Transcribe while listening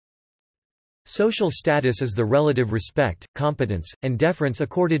Social status is the relative respect, competence, and deference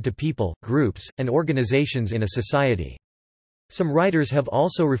accorded to people, groups, and organizations in a society. Some writers have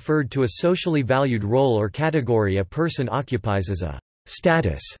also referred to a socially valued role or category a person occupies as a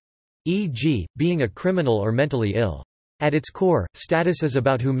status, e.g., being a criminal or mentally ill. At its core, status is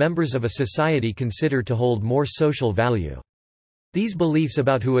about who members of a society consider to hold more social value. These beliefs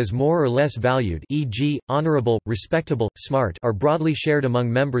about who is more or less valued, e.g., honorable, respectable, smart, are broadly shared among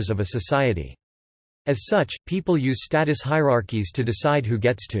members of a society. As such, people use status hierarchies to decide who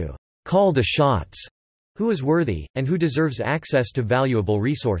gets to call the shots, who is worthy, and who deserves access to valuable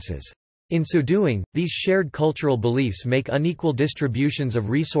resources. In so doing, these shared cultural beliefs make unequal distributions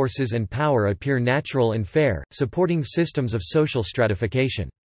of resources and power appear natural and fair, supporting systems of social stratification.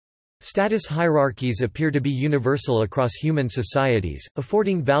 Status hierarchies appear to be universal across human societies,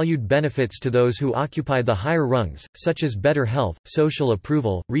 affording valued benefits to those who occupy the higher rungs, such as better health, social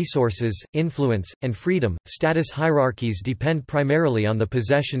approval, resources, influence, and freedom. Status hierarchies depend primarily on the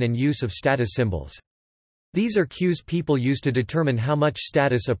possession and use of status symbols. These are cues people use to determine how much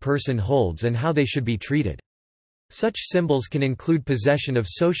status a person holds and how they should be treated. Such symbols can include possession of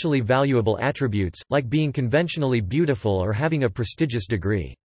socially valuable attributes, like being conventionally beautiful or having a prestigious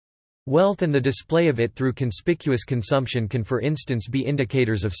degree. Wealth and the display of it through conspicuous consumption can for instance be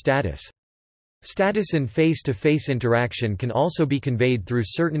indicators of status. Status in face-to-face interaction can also be conveyed through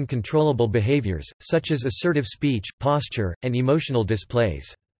certain controllable behaviors, such as assertive speech, posture, and emotional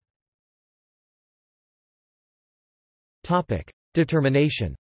displays.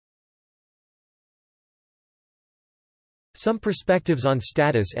 Determination. Some perspectives on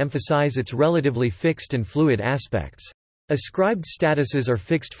status emphasize its relatively fixed and fluid aspects. Ascribed statuses are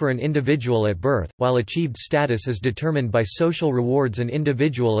fixed for an individual at birth, while achieved status is determined by social rewards an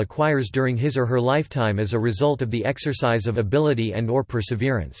individual acquires during his or her lifetime as a result of the exercise of ability and/or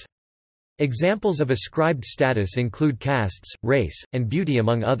perseverance. Examples of ascribed status include castes, race, and beauty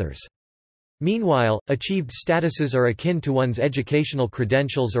among others. Meanwhile, achieved statuses are akin to one's educational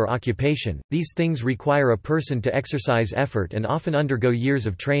credentials or occupation. These things require a person to exercise effort and often undergo years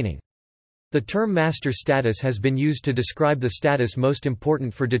of training. The term master status has been used to describe the status most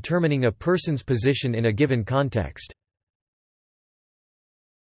important for determining a person's position in a given context.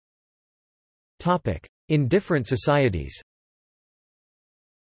 In different societies.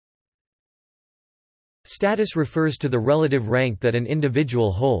 Status refers to the relative rank that an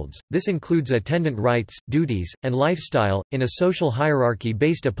individual holds. This includes attendant rights, duties, and lifestyle, in a social hierarchy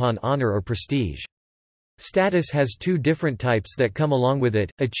based upon honor or prestige. Status has two different types that come along with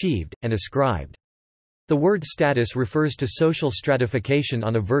it: achieved, and ascribed. The word status refers to social stratification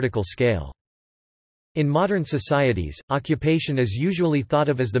on a vertical scale. In modern societies, occupation is usually thought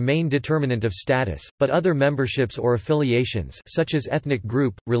of as the main determinant of status, but other memberships or affiliations such as ethnic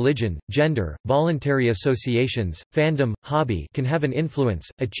group, religion, gender, voluntary associations, fandom, hobby can have an influence.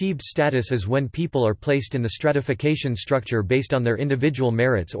 Achieved status is when people are placed in the stratification structure based on their individual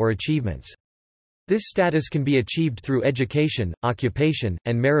merits or achievements. This status can be achieved through education, occupation,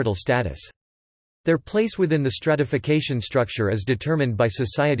 and marital status. Their place within the stratification structure is determined by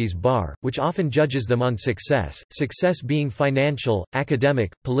society's bar, which often judges them on success being financial,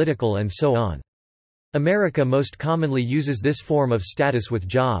 academic, political and so on. America most commonly uses this form of status with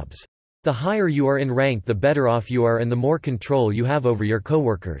jobs. The higher you are in rank, the better off you are and the more control you have over your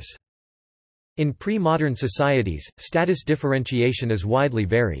coworkers. In pre-modern societies, status differentiation is widely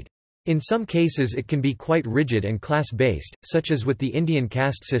varied. In some cases it can be quite rigid and class-based, such as with the Indian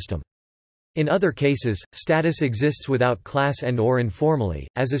caste system. In other cases, status exists without class and/or informally,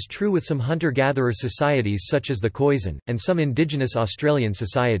 as is true with some hunter-gatherer societies such as the Khoisan, and some indigenous Australian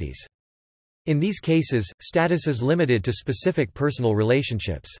societies. In these cases, status is limited to specific personal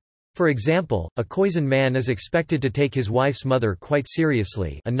relationships. For example, a Khoisan man is expected to take his wife's mother quite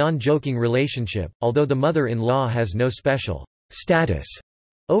seriously, a non-joking relationship, although the mother-in-law has no special status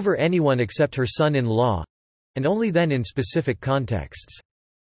over anyone except her son-in-law, and only then in specific contexts.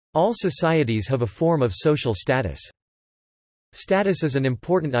 All societies have a form of social status. Status is an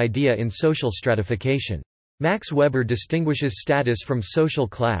important idea in social stratification. Max Weber distinguishes status from social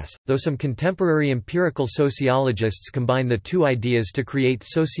class, though some contemporary empirical sociologists combine the two ideas to create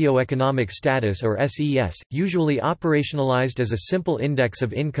socioeconomic status or SES, usually operationalized as a simple index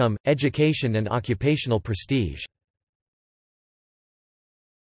of income, education and occupational prestige.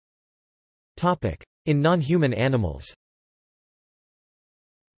 In non-human animals.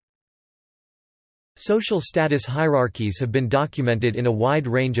 Social status hierarchies have been documented in a wide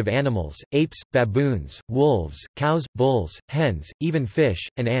range of animals: apes, baboons, wolves, cows, bulls, hens, even fish,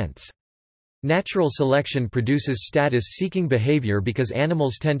 and ants. Natural selection produces status-seeking behavior because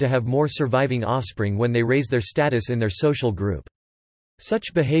animals tend to have more surviving offspring when they raise their status in their social group.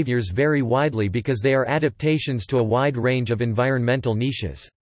 Such behaviors vary widely because they are adaptations to a wide range of environmental niches.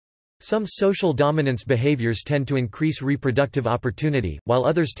 Some social dominance behaviors tend to increase reproductive opportunity, while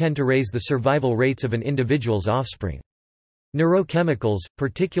others tend to raise the survival rates of an individual's offspring. Neurochemicals,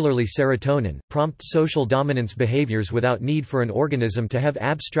 particularly serotonin, prompt social dominance behaviors without need for an organism to have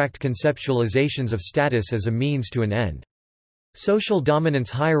abstract conceptualizations of status as a means to an end. Social dominance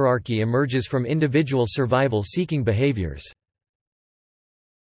hierarchy emerges from individual survival-seeking behaviors.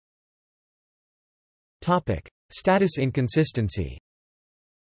 Status inconsistency.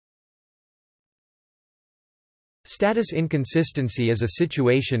 Status inconsistency is a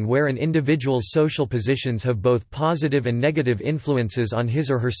situation where an individual's social positions have both positive and negative influences on his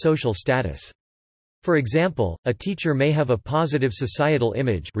or her social status. For example, a teacher may have a positive societal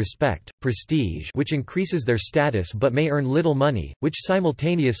image, respect, prestige, which increases their status but may earn little money, which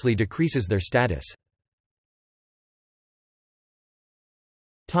simultaneously decreases their status.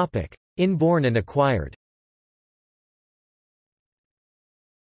 Inborn and acquired.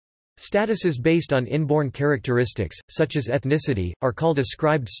 Statuses based on inborn characteristics, such as ethnicity, are called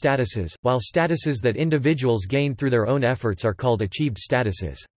ascribed statuses, while statuses that individuals gain through their own efforts are called achieved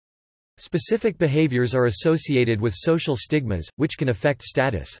statuses. Specific behaviors are associated with social stigmas, which can affect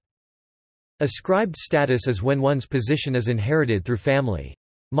status. Ascribed status is when one's position is inherited through family.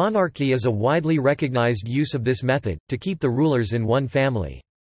 Monarchy is a widely recognized use of this method, to keep the rulers in one family.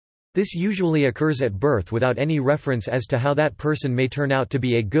 This usually occurs at birth without any reference as to how that person may turn out to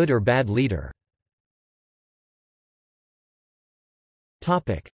be a good or bad leader.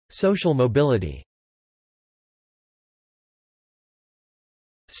 Social mobility.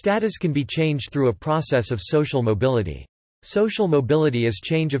 Status can be changed through a process of social mobility. Social mobility is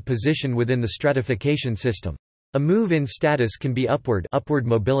change of position within the stratification system. A move in status can be upward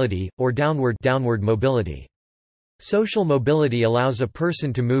mobility, or downward mobility. Social mobility allows a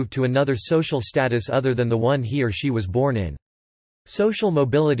person to move to another social status other than the one he or she was born in. Social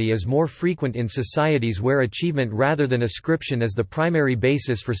mobility is more frequent in societies where achievement rather than ascription is the primary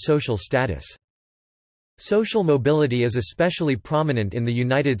basis for social status. Social mobility is especially prominent in the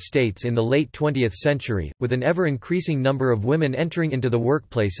United States in the late 20th century, with an ever-increasing number of women entering into the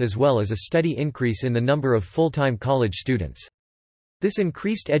workplace as well as a steady increase in the number of full-time college students. This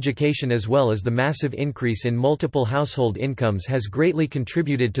increased education as well as the massive increase in multiple household incomes has greatly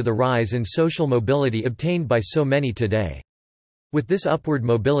contributed to the rise in social mobility obtained by so many today. With this upward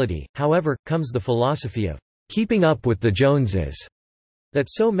mobility, however, comes the philosophy of keeping up with the Joneses that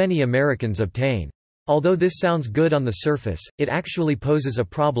so many Americans obtain. Although this sounds good on the surface, it actually poses a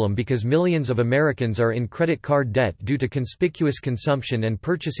problem because millions of Americans are in credit card debt due to conspicuous consumption and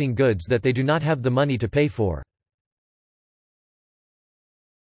purchasing goods that they do not have the money to pay for.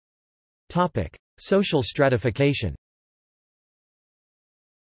 Social stratification.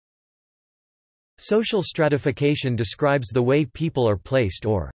 Social stratification describes the way people are placed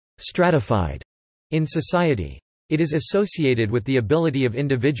or stratified in society. It is associated with the ability of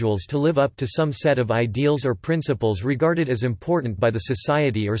individuals to live up to some set of ideals or principles regarded as important by the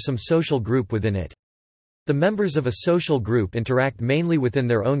society or some social group within it. The members of a social group interact mainly within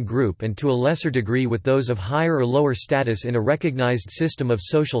their own group and to a lesser degree with those of higher or lower status in a recognized system of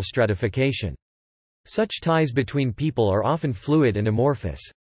social stratification. Such ties between people are often fluid and amorphous.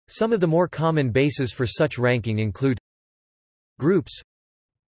 Some of the more common bases for such ranking include groups.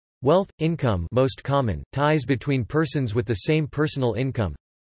 Wealth, income, most common, ties between persons with the same personal income.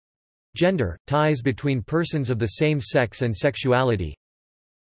 Gender, ties between persons of the same sex and sexuality.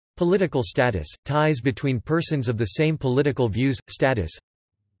 Political status, ties between persons of the same political views, status.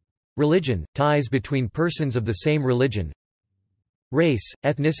 Religion, ties between persons of the same religion. Race,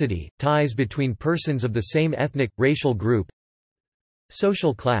 ethnicity, ties between persons of the same ethnic, racial group.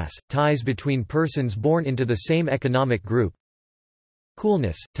 Social class, ties between persons born into the same economic group.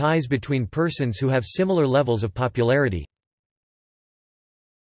 Coolness, ties between persons who have similar levels of popularity.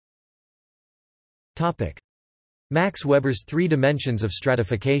 Max Weber's three dimensions of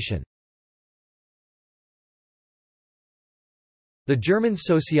stratification. The German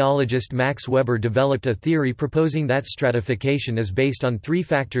sociologist Max Weber developed a theory proposing that stratification is based on three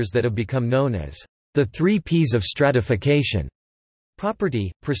factors that have become known as the 3 Ps of stratification: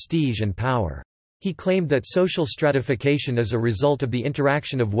 property, prestige and power. He claimed that social stratification is a result of the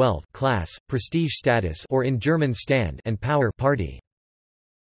interaction of wealth, class, prestige status, or in German Stand, and power, party.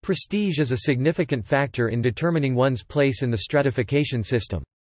 Prestige is a significant factor in determining one's place in the stratification system.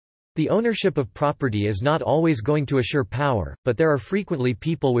 The ownership of property is not always going to assure power, but there are frequently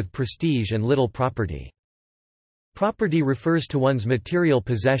people with prestige and little property. Property refers to one's material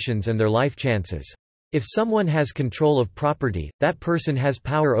possessions and their life chances. If someone has control of property, that person has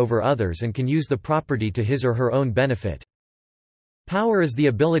power over others and can use the property to his or her own benefit. Power is the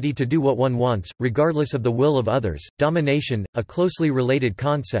ability to do what one wants, regardless of the will of others. Domination, a closely related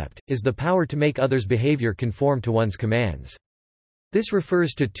concept, is the power to make others' behavior conform to one's commands. This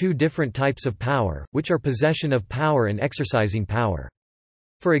refers to two different types of power, which are possession of power and exercising power.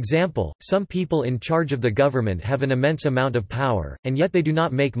 For example, some people in charge of the government have an immense amount of power, and yet they do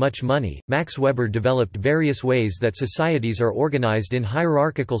not make much money. Max Weber developed various ways that societies are organized in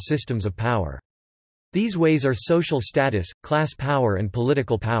hierarchical systems of power. These ways are social status, class power, and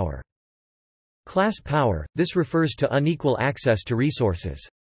political power. Class power, this refers to unequal access to resources.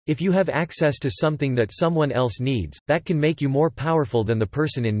 If you have access to something that someone else needs, that can make you more powerful than the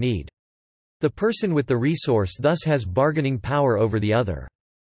person in need. The person with the resource thus has bargaining power over the other.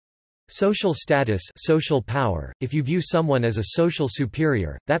 Social status, social power, if you view someone as a social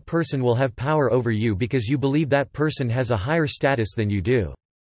superior, that person will have power over you because you believe that person has a higher status than you do.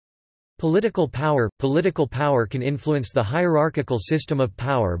 Political power can influence the hierarchical system of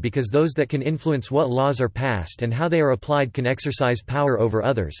power because those that can influence what laws are passed and how they are applied can exercise power over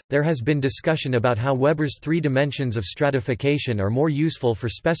others. There has been discussion about how Weber's three dimensions of stratification are more useful for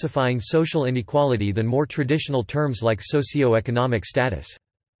specifying social inequality than more traditional terms like socio-economic status.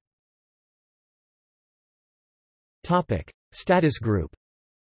 Topic: Status group.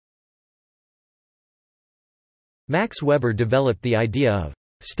 Max Weber developed the idea of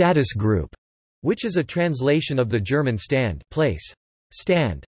status group, which is a translation of the German Stand, place,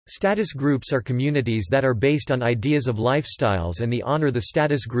 stand. Status groups are communities that are based on ideas of lifestyles and the honor the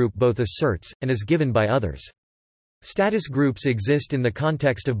status group both asserts, and is given by others. Status groups exist in the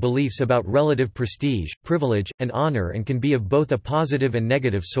context of beliefs about relative prestige, privilege, and honor and can be of both a positive and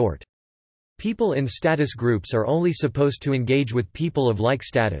negative sort. People in status groups are only supposed to engage with people of like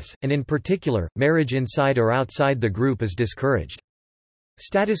status, and in particular, marriage inside or outside the group is discouraged.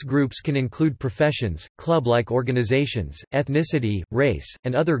 Status groups can include professions, club-like organizations, ethnicity, race,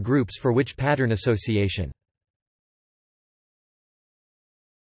 and other groups for which pattern association.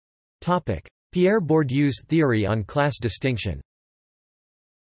 Pierre Bourdieu's theory on class distinction.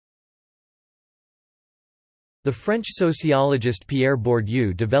 The French sociologist Pierre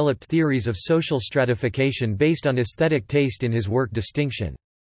Bourdieu developed theories of social stratification based on aesthetic taste in his work Distinction.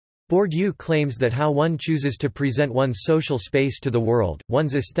 Bourdieu claims that how one chooses to present one's social space to the world,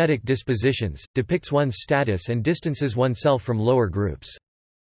 one's aesthetic dispositions, depicts one's status and distances oneself from lower groups.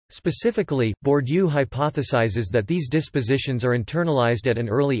 Specifically, Bourdieu hypothesizes that these dispositions are internalized at an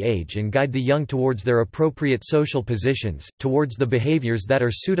early age and guide the young towards their appropriate social positions, towards the behaviors that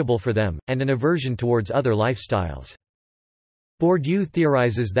are suitable for them, and an aversion towards other lifestyles. Bourdieu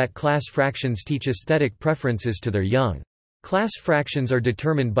theorizes that class fractions teach aesthetic preferences to their young. Class fractions are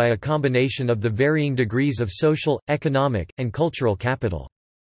determined by a combination of the varying degrees of social, economic, and cultural capital.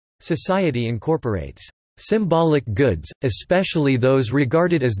 Society incorporates symbolic goods, especially those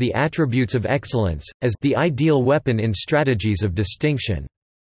regarded as the attributes of excellence, as the ideal weapon in strategies of distinction.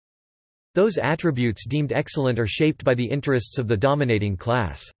 Those attributes deemed excellent are shaped by the interests of the dominating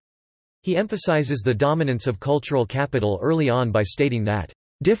class. He emphasizes the dominance of cultural capital early on by stating that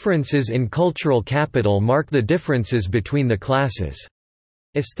differences in cultural capital mark the differences between the classes.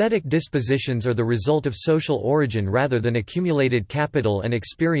 Aesthetic dispositions are the result of social origin rather than accumulated capital and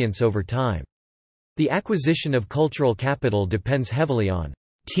experience over time. The acquisition of cultural capital depends heavily on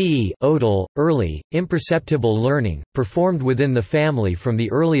odal, early, imperceptible learning, performed within the family from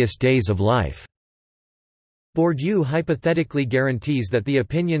the earliest days of life. Bourdieu hypothetically guarantees that the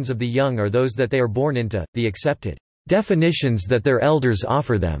opinions of the young are those that they are born into, the accepted definitions that their elders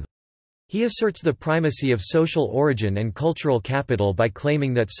offer them. He asserts the primacy of social origin and cultural capital by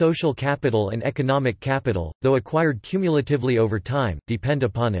claiming that social capital and economic capital, though acquired cumulatively over time, depend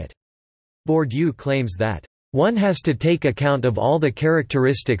upon it. Bourdieu claims that one has to take account of all the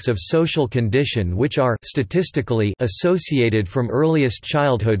characteristics of social condition which are statistically associated from earliest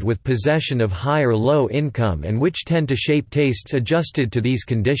childhood with possession of high or low income and which tend to shape tastes adjusted to these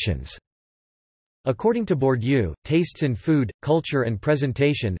conditions. According to Bourdieu, tastes in food, culture and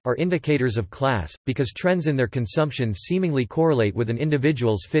presentation, are indicators of class, because trends in their consumption seemingly correlate with an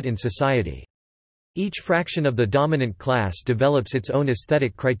individual's fit in society. Each fraction of the dominant class develops its own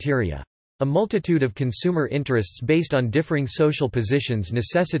aesthetic criteria. A multitude of consumer interests based on differing social positions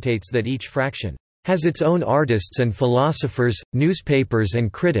necessitates that each fraction has its own artists and philosophers, newspapers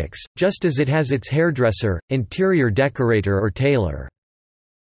and critics, just as it has its hairdresser, interior decorator or tailor.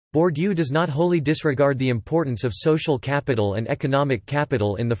 Bourdieu does not wholly disregard the importance of social capital and economic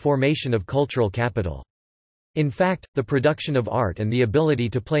capital in the formation of cultural capital. In fact, the production of art and the ability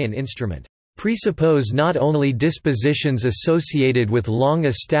to play an instrument presuppose not only dispositions associated with long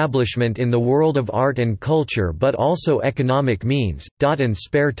establishment in the world of art and culture but also economic means, and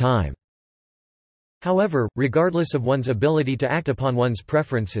spare time. However, regardless of one's ability to act upon one's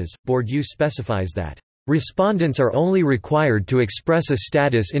preferences, Bourdieu specifies that respondents are only required to express a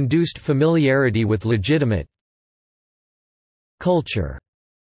status-induced familiarity with legitimate culture.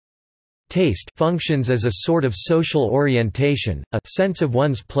 Taste functions as a sort of social orientation, a sense of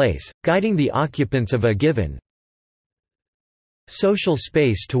one's place, guiding the occupants of a given social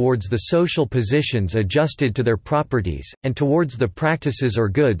space towards the social positions adjusted to their properties, and towards the practices or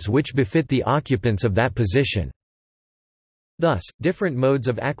goods which befit the occupants of that position. Thus, different modes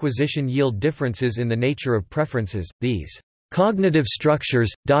of acquisition yield differences in the nature of preferences. These cognitive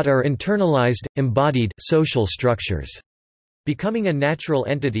structures are internalized, embodied social structures, becoming a natural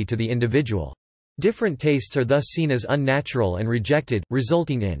entity to the individual. Different tastes are thus seen as unnatural and rejected,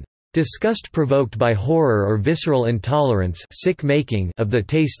 resulting in disgust provoked by horror or visceral intolerance sick-making of the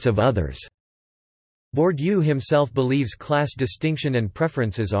tastes of others. Bourdieu himself believes class distinction and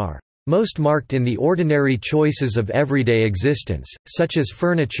preferences are most marked in the ordinary choices of everyday existence, such as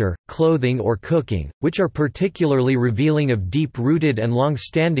furniture, clothing or cooking, which are particularly revealing of deep-rooted and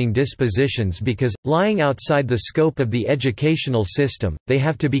long-standing dispositions because, lying outside the scope of the educational system, they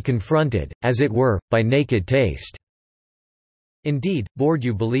have to be confronted, as it were, by naked taste. Indeed,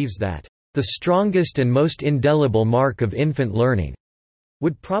 Bourdieu believes that the strongest and most indelible mark of infant learning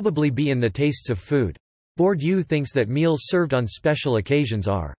would probably be in the tastes of food. Bourdieu thinks that meals served on special occasions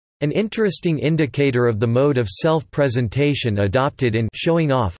are an interesting indicator of the mode of self-presentation adopted in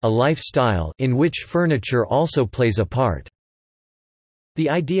showing off a lifestyle in which furniture also plays a part. The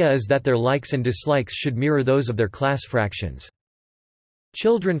idea is that their likes and dislikes should mirror those of their class fractions.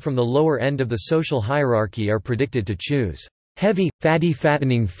 Children from the lower end of the social hierarchy are predicted to choose heavy,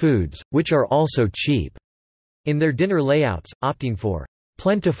 fattening foods, which are also cheap, in their dinner layouts, opting for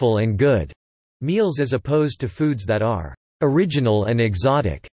plentiful and good meals as opposed to foods that are original and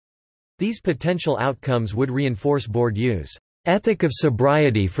exotic. These potential outcomes would reinforce Bourdieu's ethic of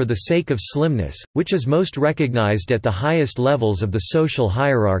sobriety for the sake of slimness, which is most recognized at the highest levels of the social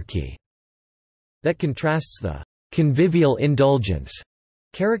hierarchy. That contrasts the convivial indulgence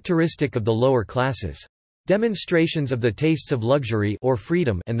characteristic of the lower classes. Demonstrations of the tastes of luxury or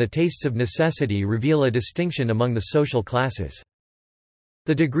freedom and the tastes of necessity reveal a distinction among the social classes.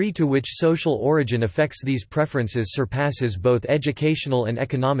 The degree to which social origin affects these preferences surpasses both educational and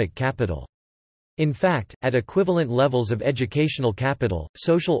economic capital. In fact, at equivalent levels of educational capital,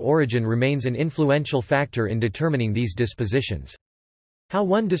 social origin remains an influential factor in determining these dispositions. How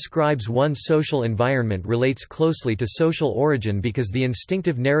one describes one's social environment relates closely to social origin because the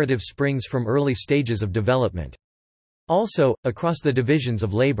instinctive narrative springs from early stages of development. Also, across the divisions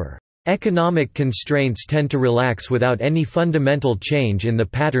of labor, economic constraints tend to relax without any fundamental change in the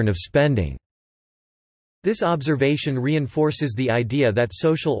pattern of spending. This observation reinforces the idea that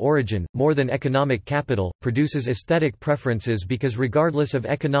social origin, more than economic capital, produces aesthetic preferences because regardless of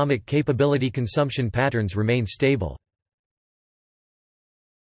economic capability consumption patterns remain stable.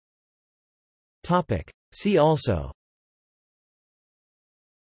 See also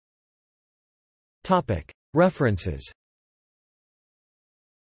References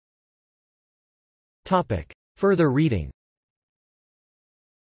Further reading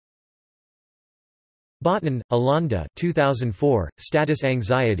Botten, Alonda 2004, Status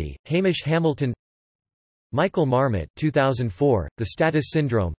Anxiety, Hamish Hamilton Michael Marmot 2004, The Status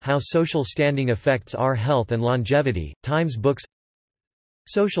Syndrome, How Social Standing Affects Our Health and Longevity, Times Books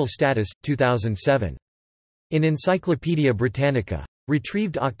Social Status, 2007. In Encyclopædia Britannica.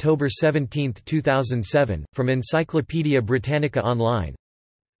 Retrieved October 17, 2007, from Encyclopædia Britannica Online.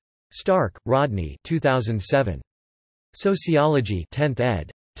 Stark, Rodney 2007. Sociology 10th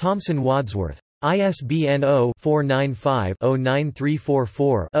ed. Thomson Wadsworth. ISBN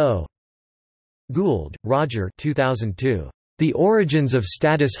 0-495-09344-0. Gould, Roger 2002. The Origins of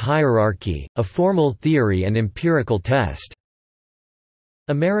Status Hierarchy, A Formal Theory and Empirical Test.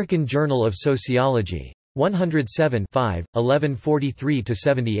 American Journal of Sociology. 107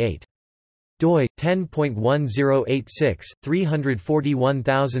 1143–78. doi 10.1086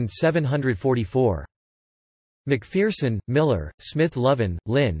 341744. McPherson, Miller, Smith Lovin,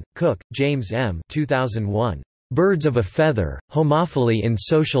 Lynn, Cook, James M. 2001. Birds of a Feather: Homophily in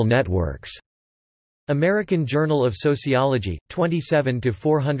Social Networks. American Journal of Sociology, 27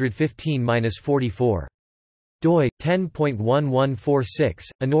 415–44. doi 10.1146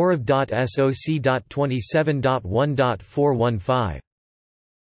 anorav.soc.27.1.415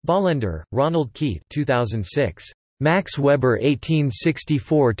 Bollender, Ronald Keith 2006 Max Weber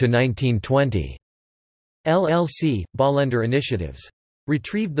 1864 to 1920 LLC Bollender Initiatives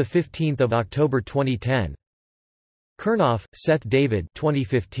retrieved the 15th of October 2010 Kernoff, Seth David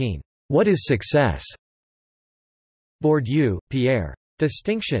 2015 What is Success Bourdieu, Pierre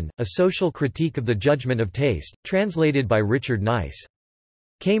Distinction, A Social Critique of the Judgment of Taste, translated by Richard Nice.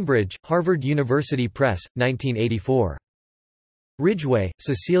 Cambridge, Harvard University Press, 1984. Ridgway,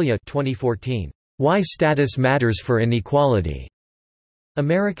 Cecilia 2014. Why Status Matters for Inequality.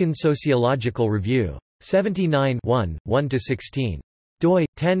 American Sociological Review. 79 1–16. doi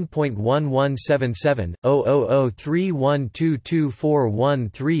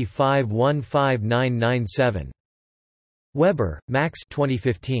 10.1177/00031224135159997. Weber, Max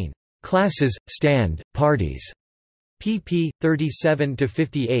 2015. Classes, Stand, Parties. pp.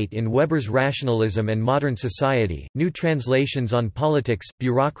 37–58 in Weber's Rationalism and Modern Society, New Translations on Politics,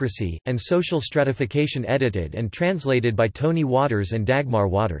 Bureaucracy, and Social Stratification edited and translated by Tony Waters and Dagmar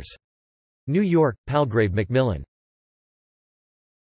Waters. New York, Palgrave Macmillan.